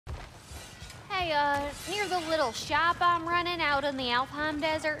Hey, near the little shop I'm running out in the Alpine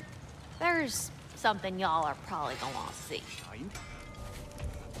Desert, there's something y'all are probably gonna want to see.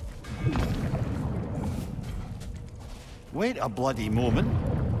 Wait a bloody moment.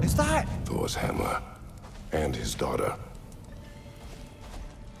 Is that? Thor's hammer. And his daughter.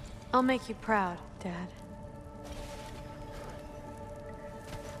 I'll make you proud, Dad.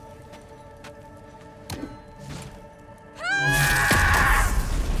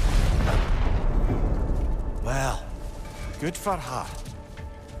 Well, good for her.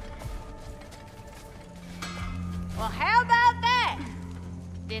 Well, how about that?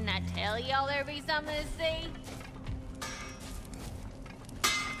 Didn't I tell y'all there'd be something to see?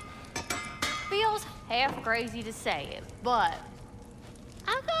 Feels half crazy to say it, but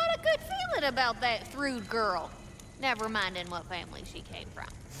I got a good feeling about that Thrud girl. Never minding what family she came from.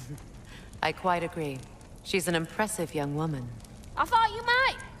 I quite agree. She's an impressive young woman. I thought you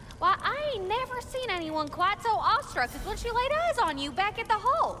might. Why, I ain't never seen anyone quite so awestruck as when she laid eyes on you back at the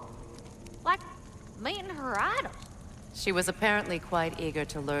hole. Like meeting her idol. She was apparently quite eager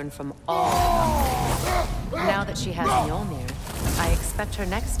to learn from all. Now that she has Mjolnir, I expect her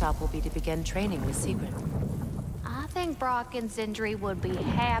next stop will be to begin training with Sigrid. I think Brock and Sindri would be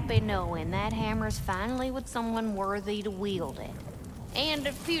happy knowing that hammer's finally with someone worthy to wield it. And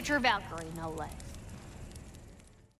a future Valkyrie, no less.